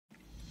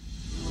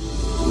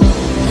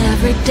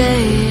Every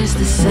day is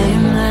the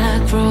same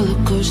like roller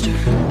coaster.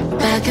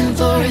 Back and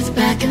forth,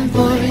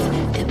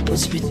 it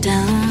puts me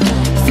down.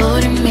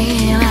 Floating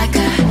me like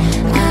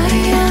I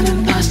am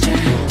imposter.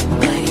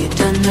 But you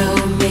don't know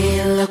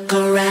me, look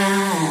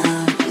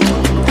around.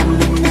 I'm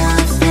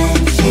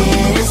nothing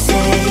here to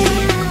say.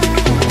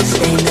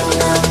 Stay no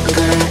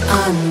longer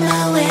on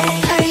my way.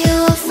 Are you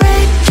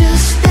afraid to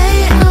stay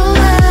a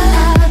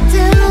while?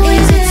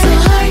 Is it so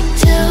hard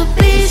to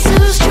be so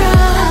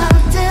strong?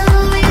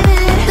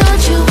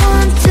 Don't you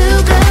want to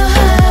go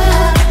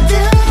home?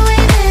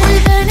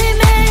 With any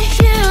man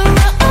hero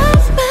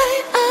of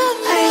mine?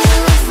 Are you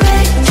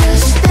afraid to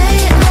stay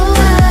a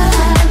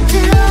while?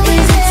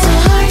 Is it so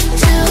hard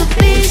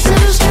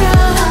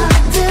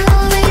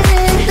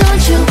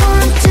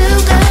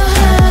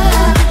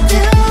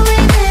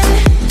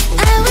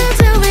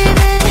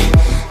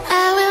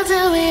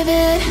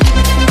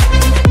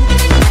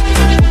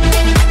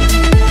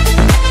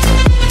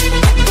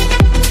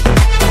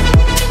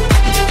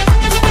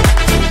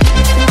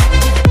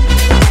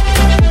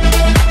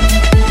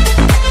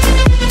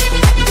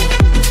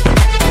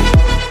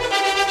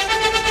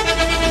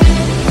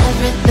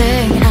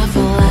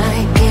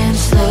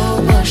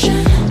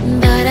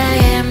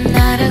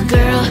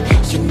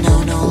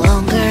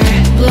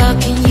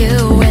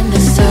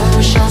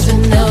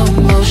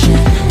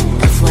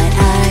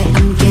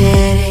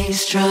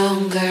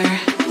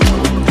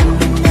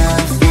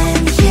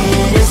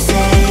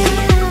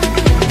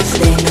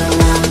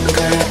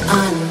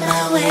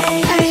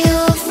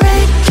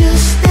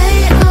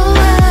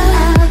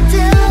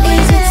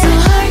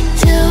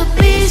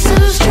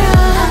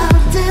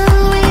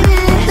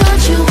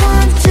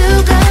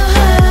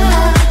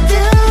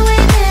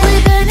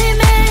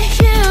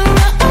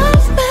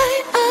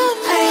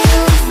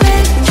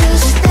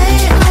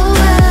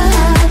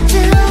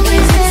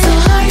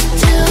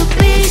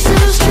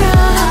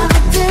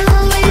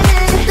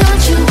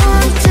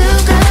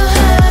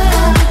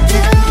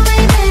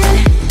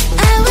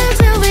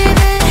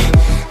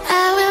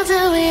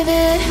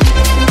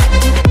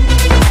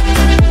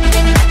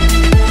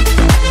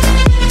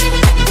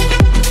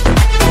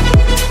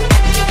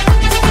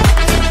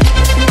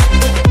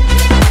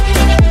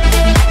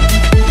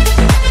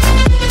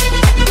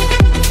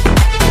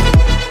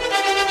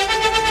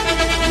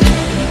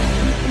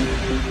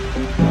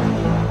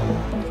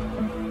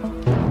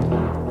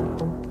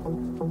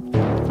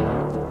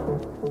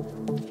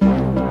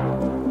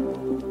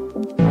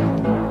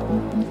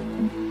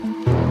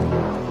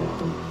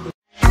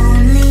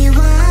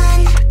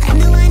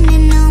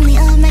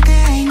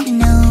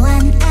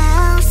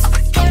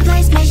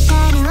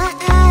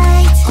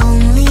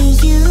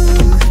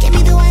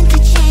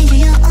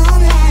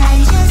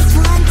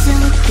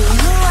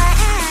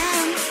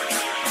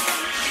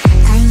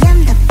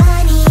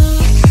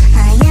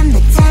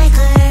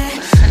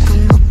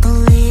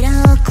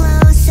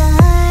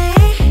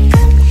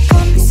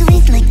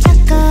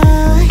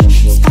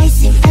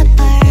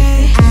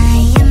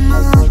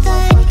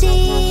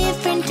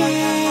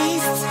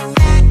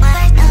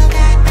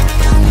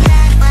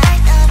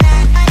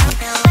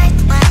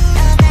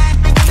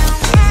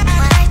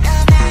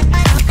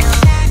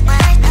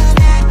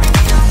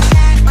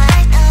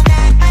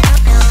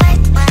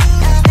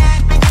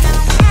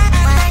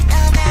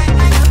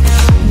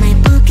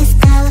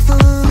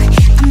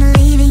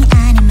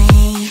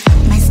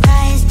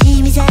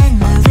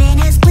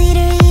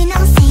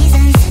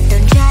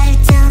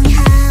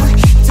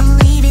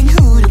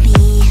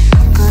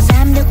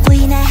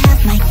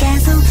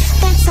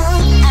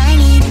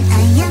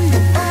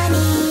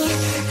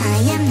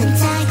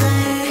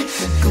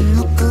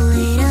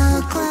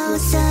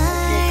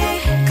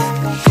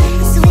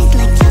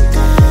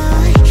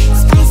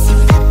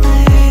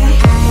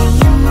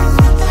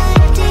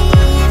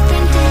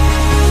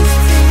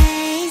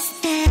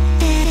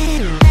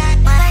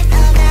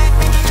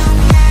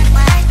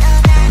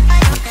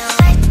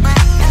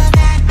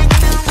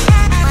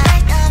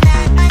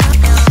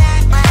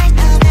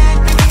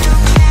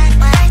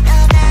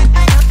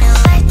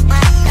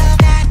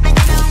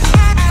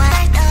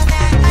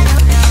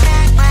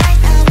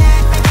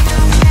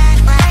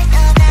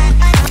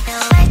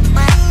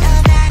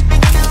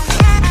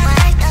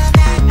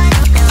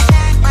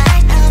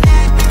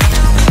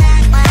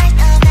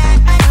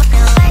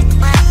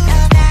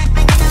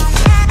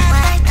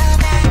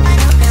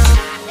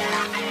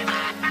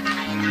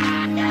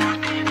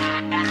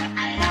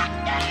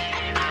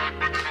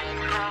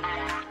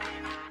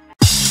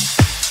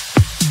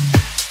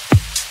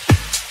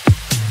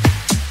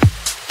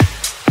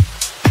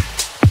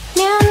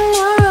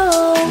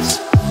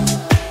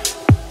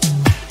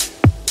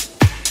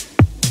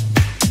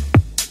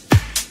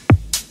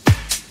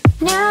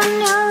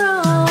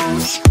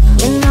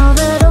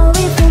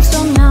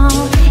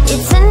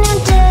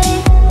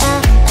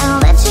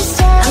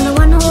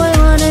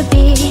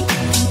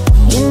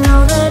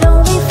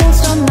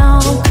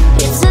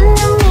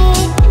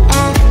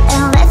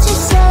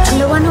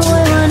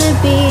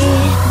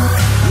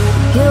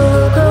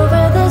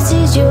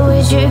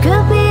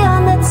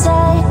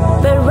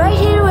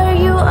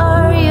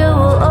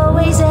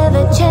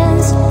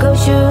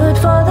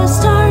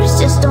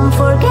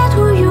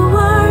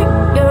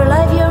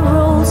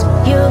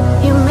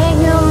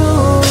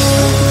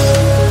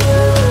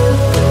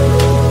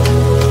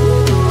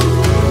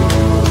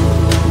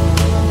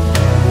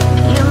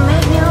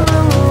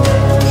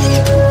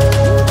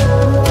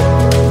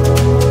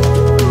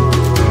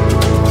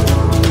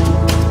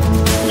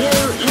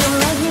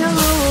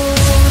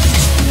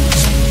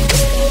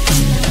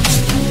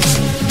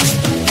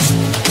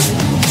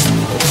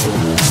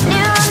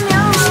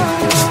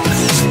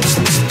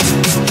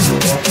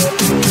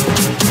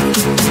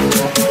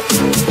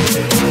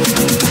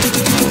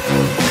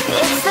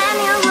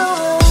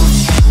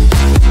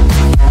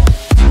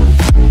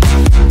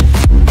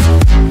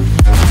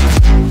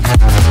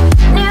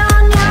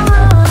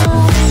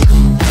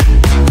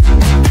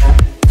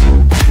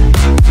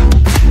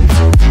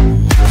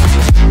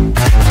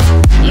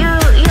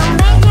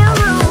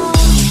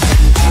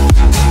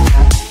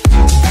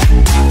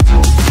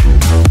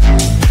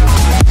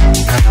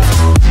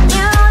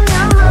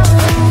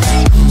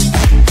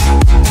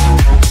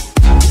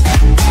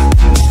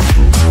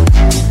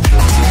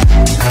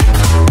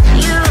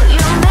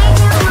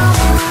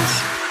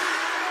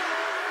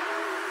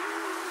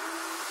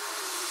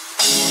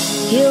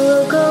You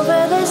look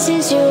over the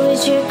seas, you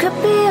wish you could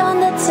be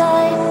on the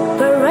tide,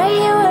 but right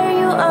here where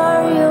you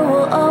are, you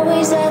will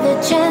always have the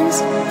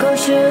chance. Go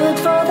shoot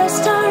for the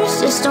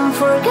stars, just don't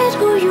forget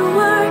who you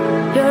are.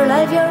 Your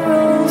life, your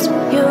rules,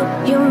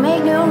 you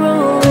make your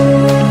rules.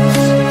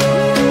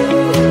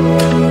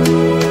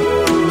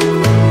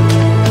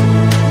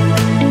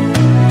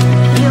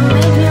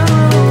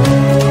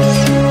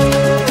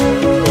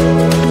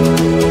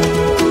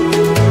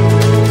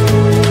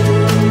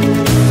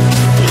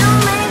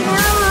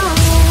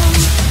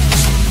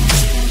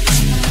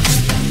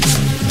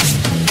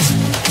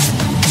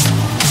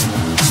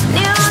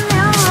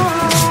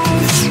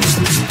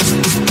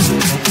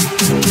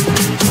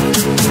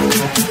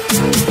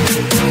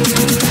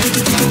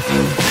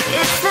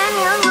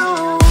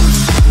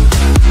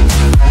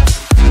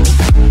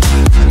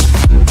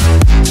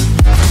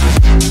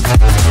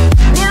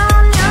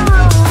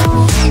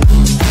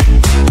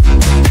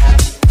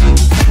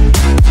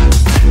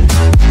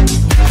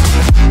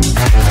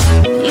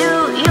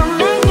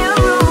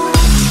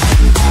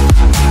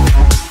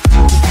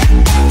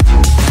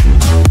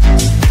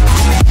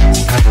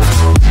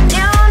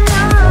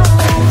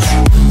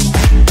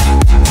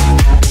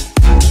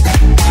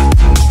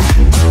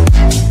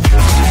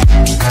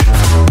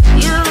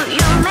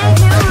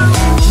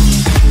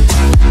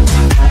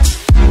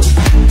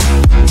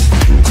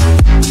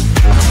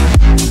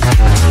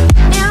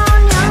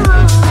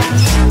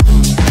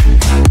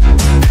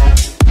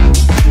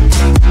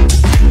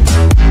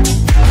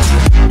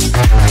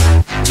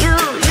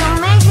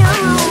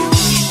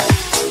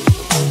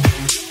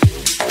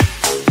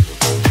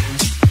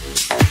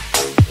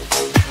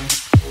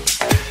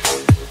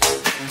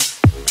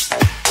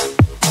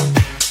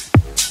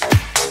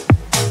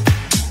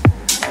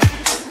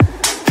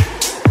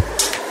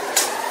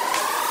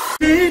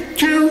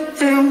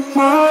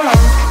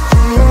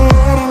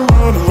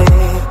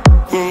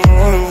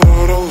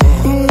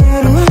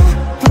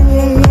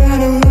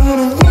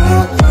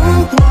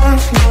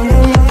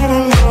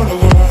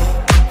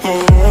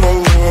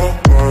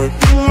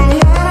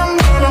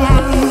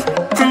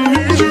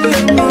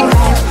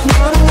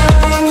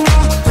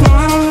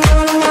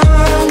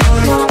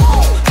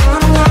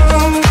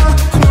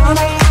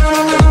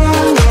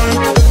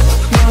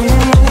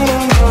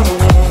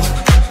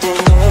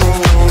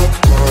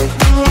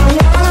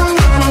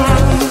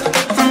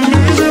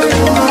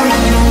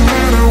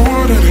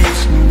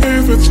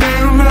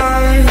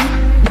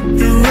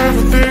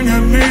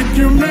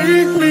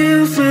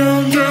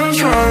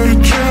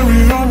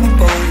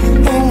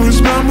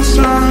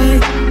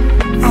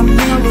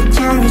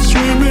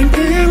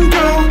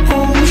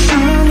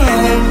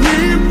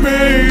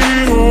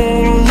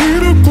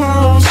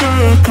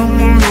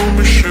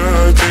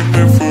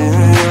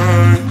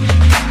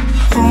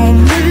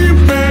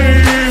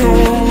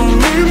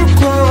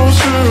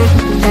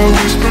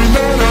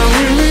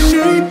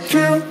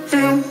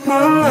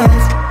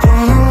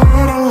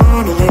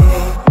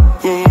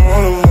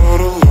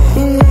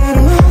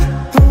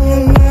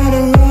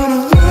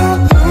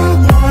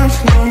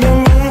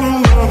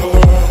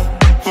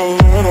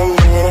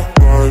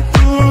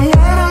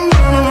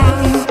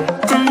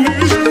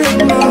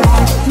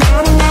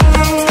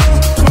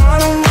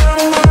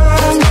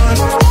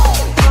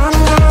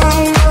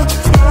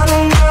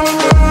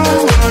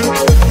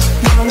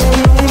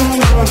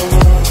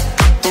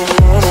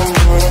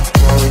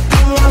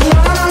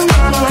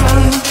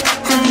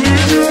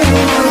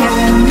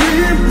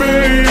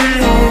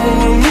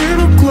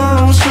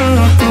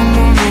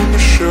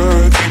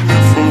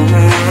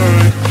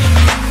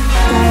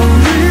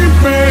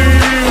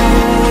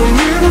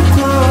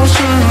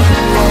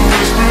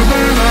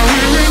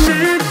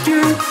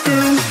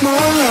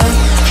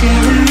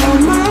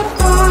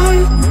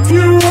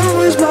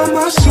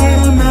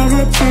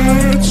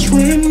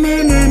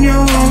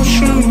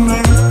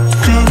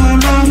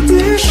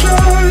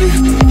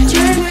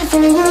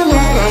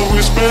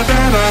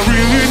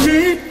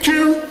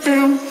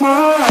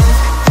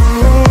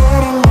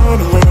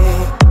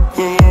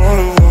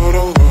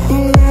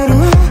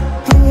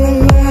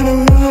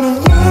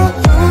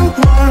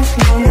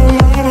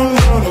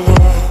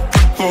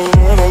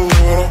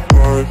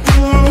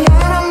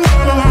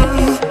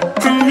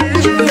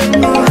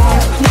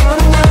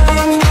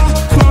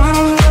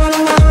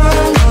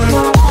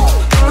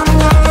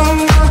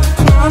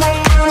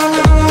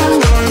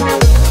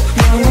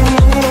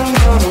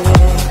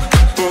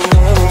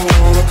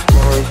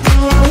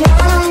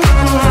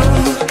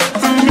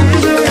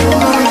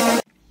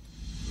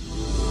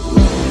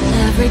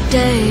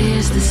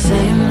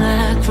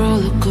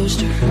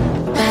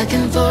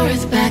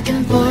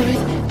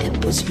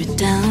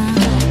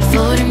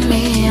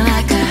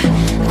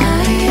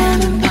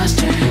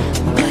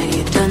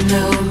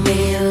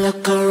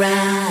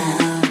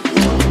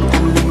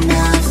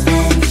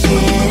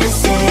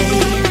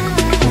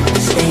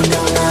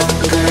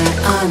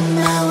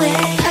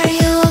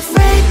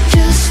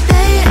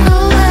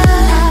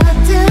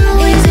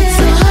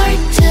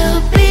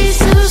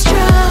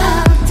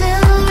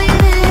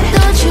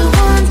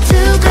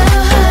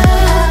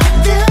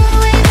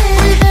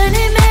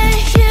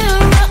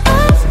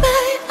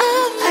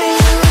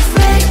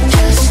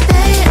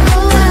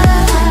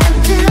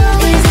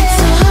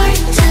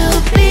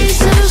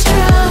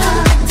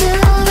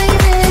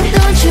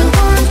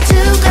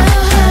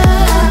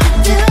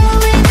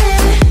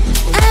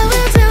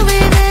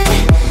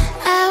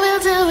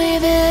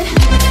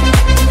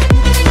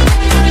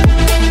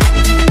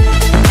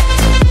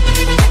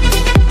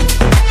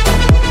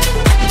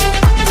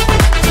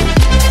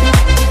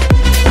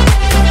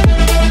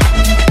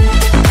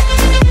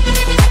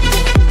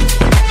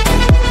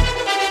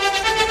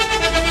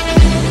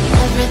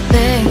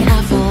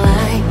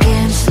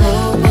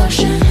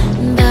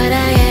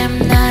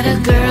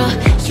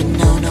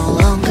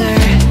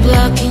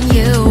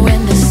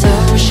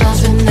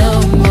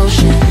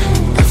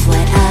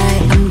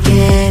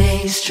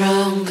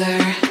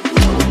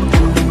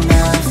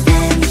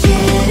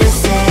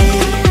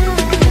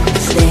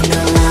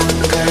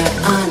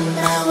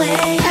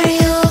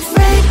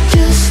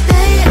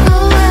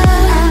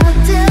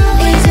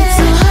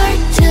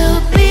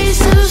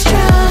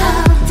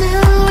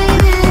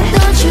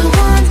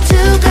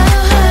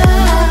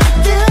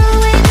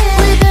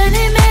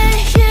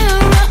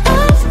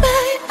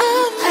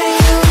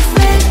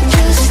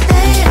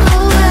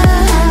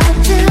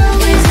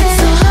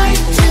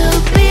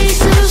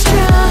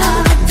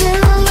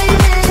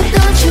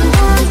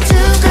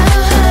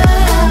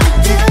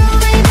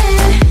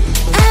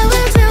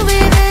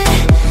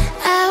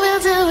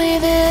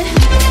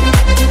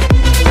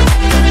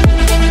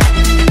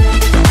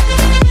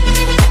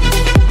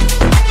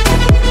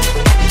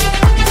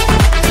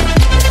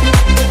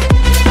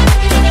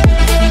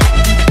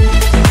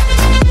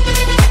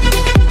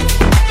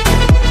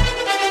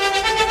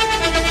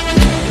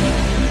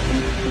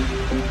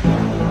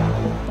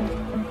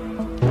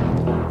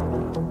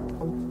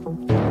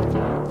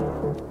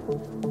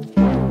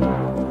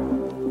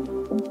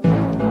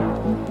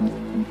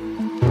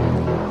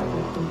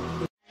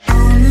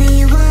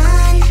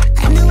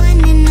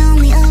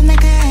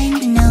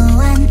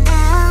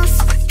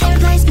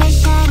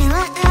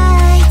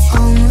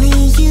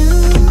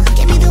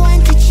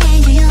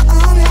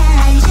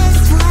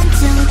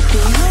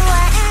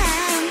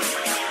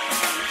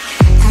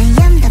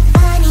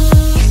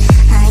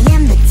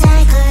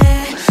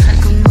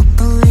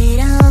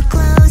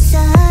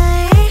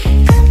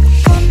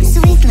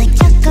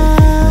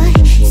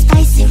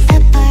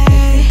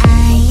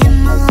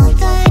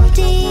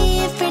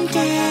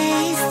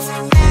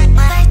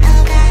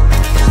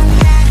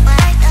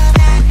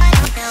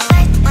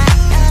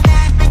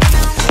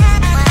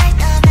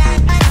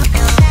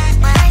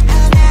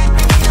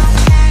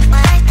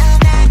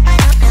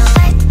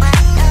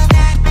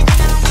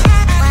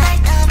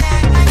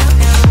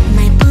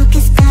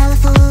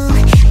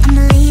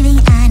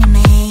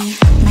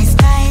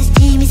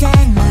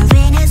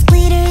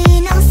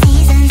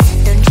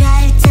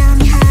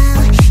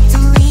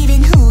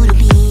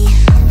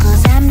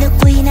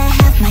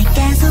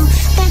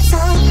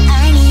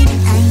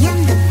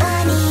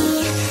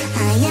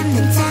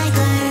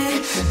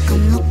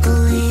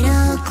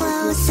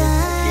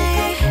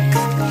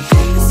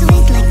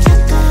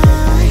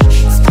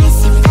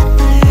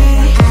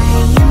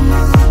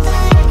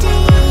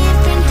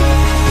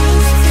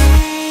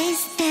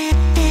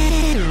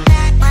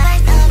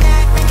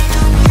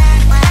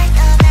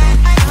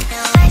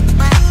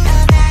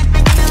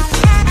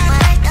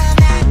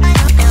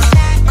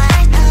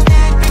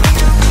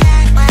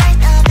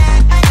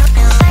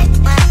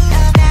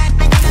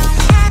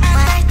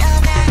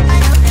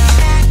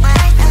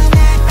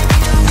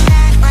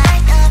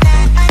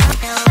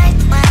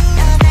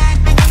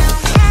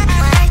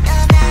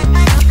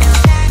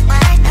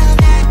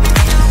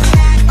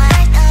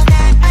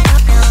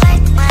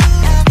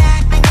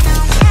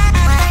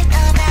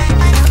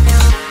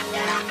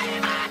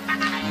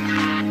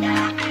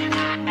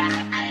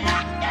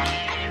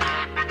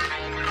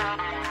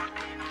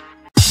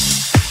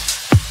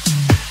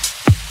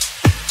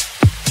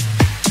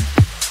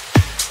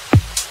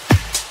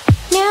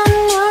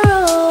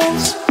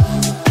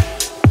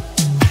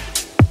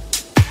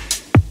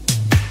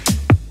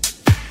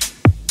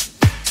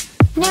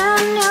 new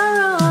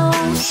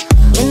rules.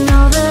 You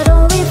know that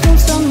all we think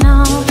so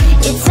now.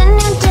 It's a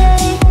new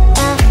day,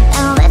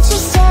 and let's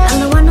just say I'm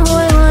the one who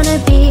I wanna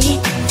be.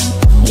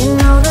 You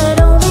know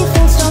that all we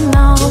think so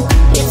now.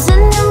 It's a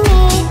new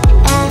me,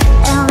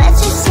 and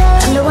let's just say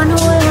I'm the one who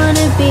I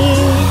wanna be.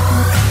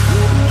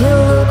 You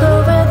look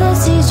over the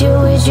seas, you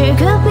wish you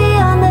could be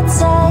on that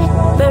side,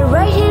 but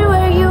right here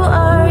where you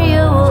are,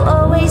 you will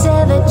always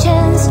have a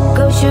chance.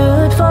 Go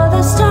shoot for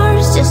the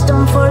stars, just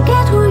don't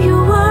forget who you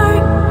are.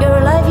 Your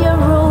life, your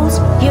rules,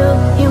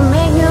 you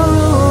make new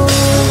rules.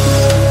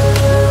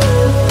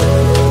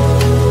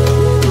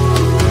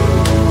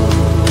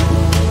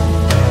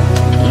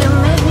 You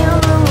make new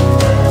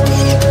rules.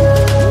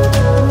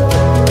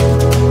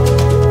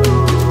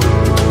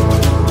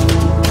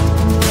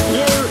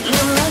 You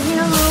make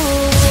new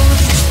rules.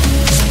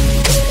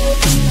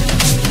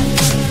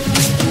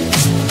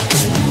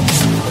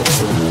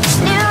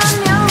 New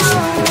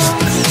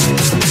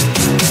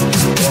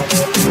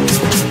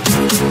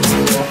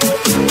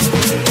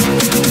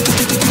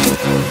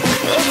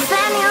It's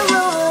a new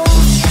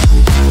rules.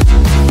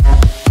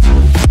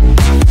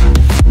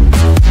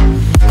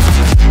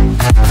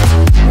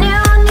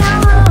 New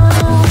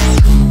rules.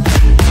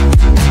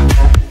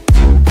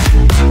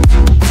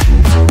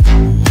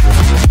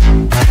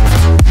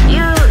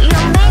 You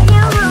make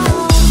new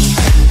rules.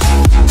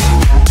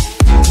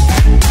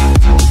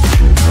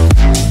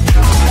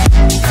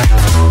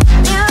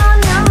 New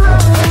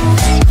rules.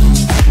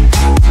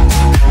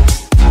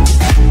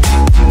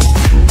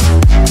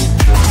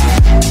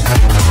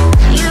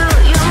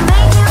 You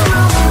make new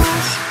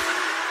rules.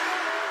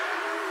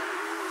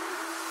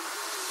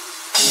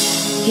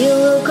 You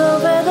look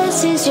over the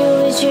seas, you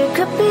wish you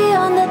could be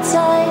on that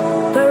side,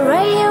 but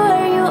right here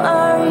where you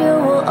are, you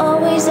will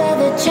always have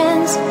a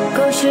chance.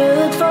 Go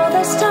shoot for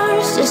the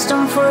stars, just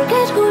don't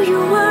forget who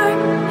you are.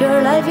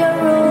 Your life, your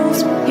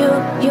rules,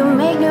 you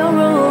make new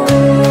rules.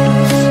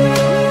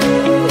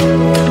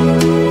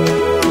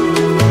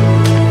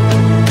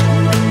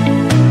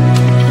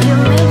 You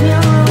make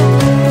new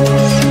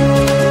rules.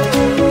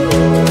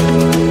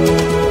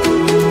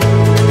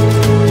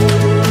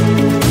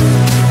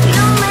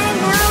 You make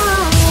new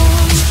rules.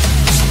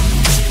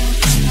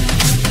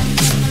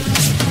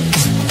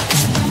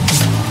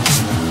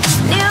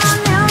 New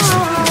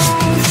rules.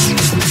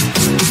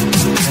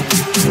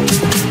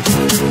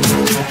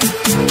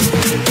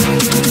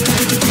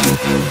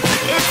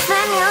 It's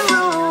a new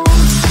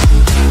rules.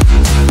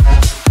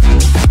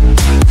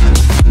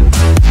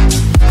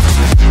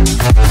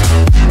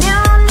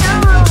 New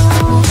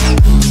rules.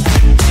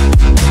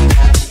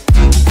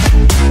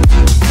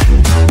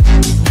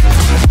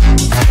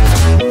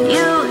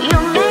 You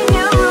make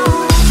new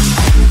rules.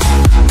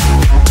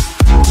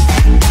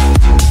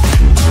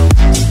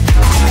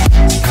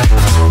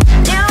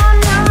 New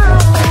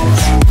rules.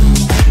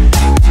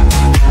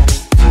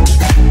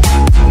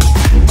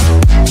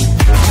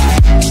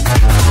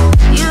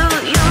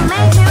 You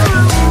make new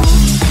rules.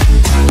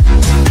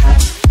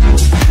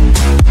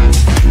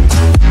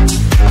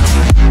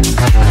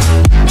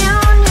 New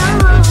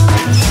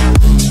rules.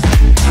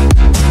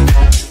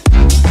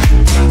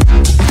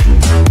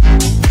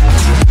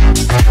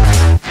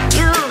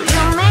 You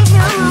make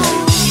new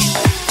rules.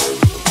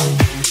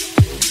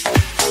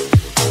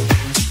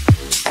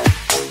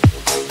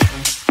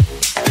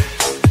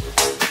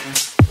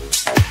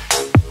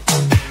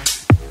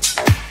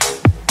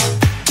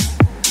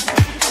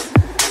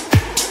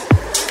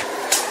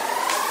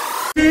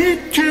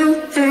 Need you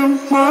in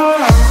my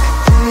life.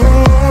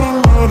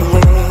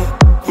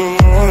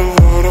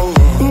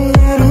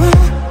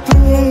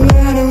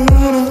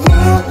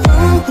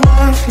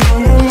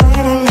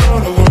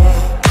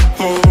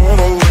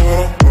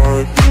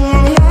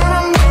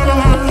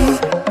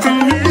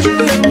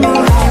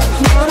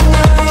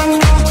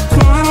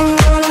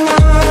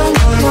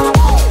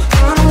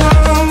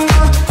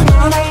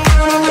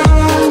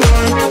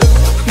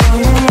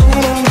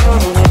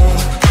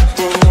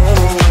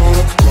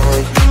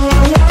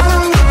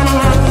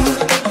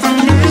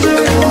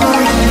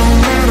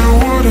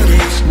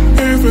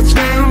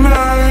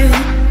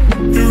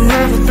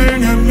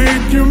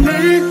 You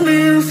make me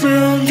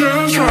feel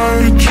just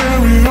right. You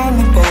cherry on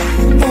my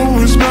body,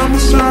 always by my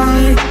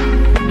side.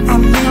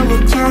 I'm never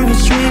tired of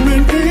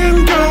swimming in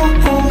the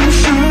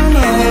ocean.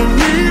 I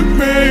need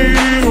me,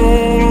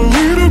 hold a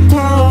little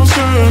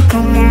closer.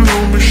 Come on,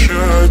 don't be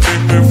shy,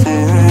 take me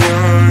for a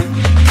ride.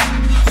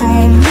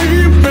 Hold me,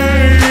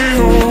 baby,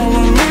 hold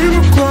a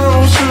little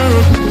closer.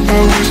 I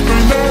whisper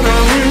that I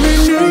really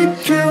need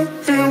you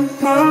in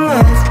my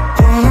life.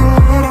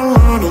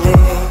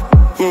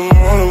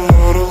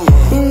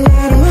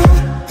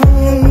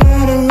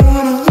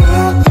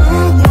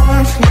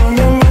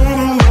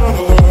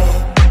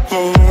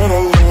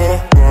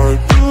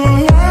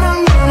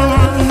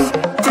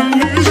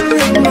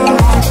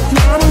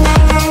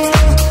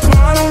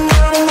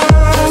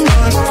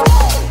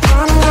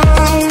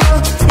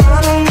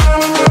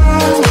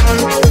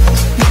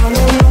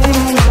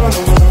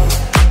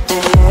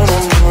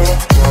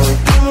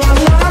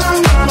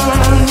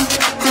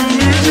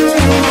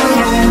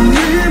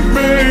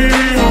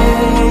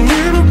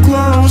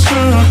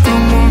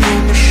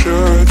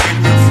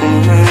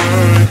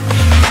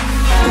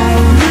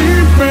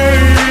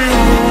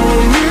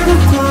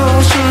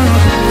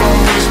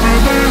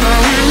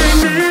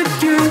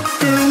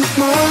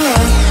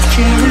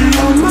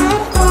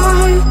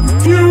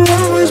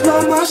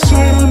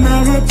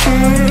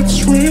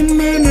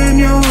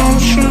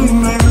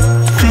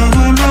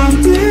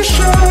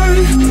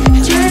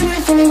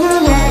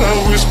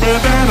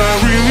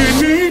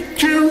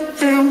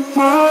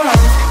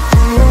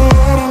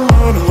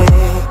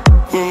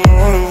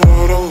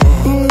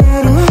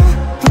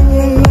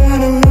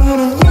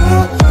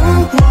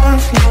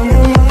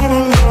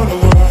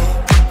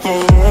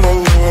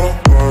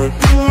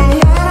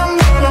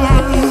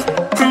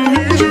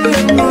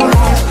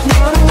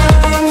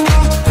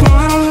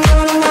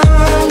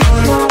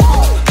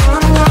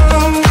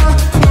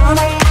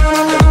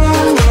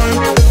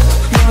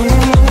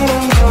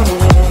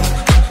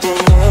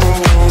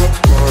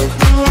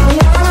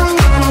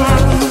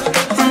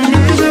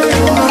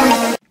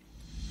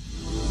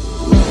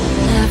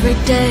 Every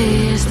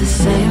day is the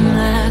same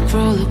like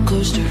roller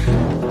coaster.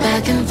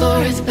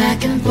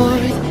 Back and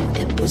forth,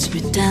 it puts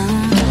me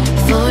down.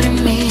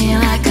 Floating me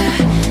like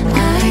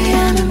I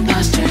am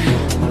imposter.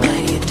 But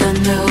you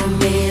don't know me.